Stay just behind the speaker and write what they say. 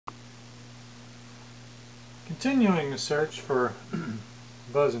Continuing the search for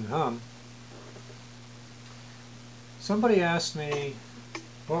buzz and hum, somebody asked me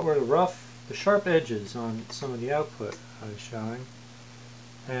what were the sharp edges on some of the output I was showing,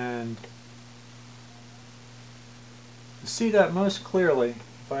 and to see that most clearly,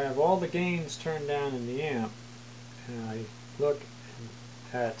 if I have all the gains turned down in the amp and I look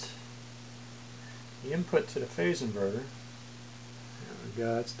at the input to the phase inverter, there we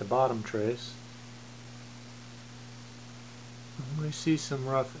go, that's the bottom trace. We see some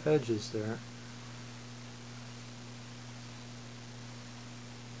rough edges there.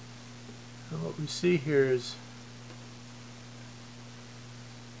 And what we see here is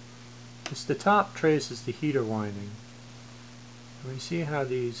the top trace is the heater winding. And we see how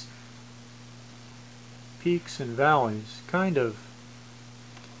these peaks and valleys kind of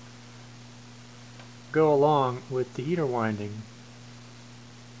go along with the heater winding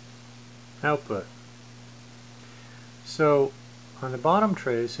output. So on the bottom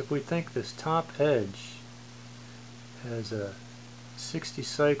trace, if we think this top edge has a 60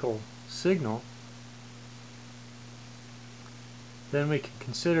 cycle signal, then we can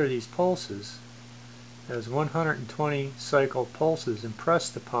consider these pulses as 120 cycle pulses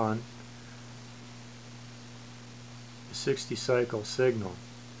impressed upon the 60 cycle signal.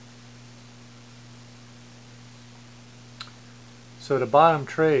 So the bottom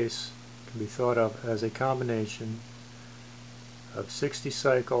trace can be thought of as a combination of 60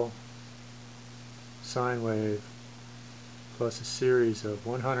 cycle sine wave plus a series of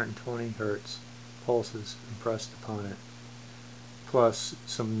 120 Hertz pulses impressed upon it, plus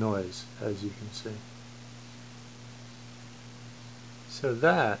some noise, as you can see. So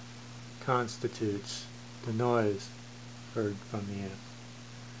that constitutes the noise heard from the amp.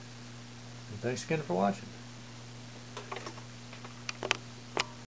 And thanks again for watching.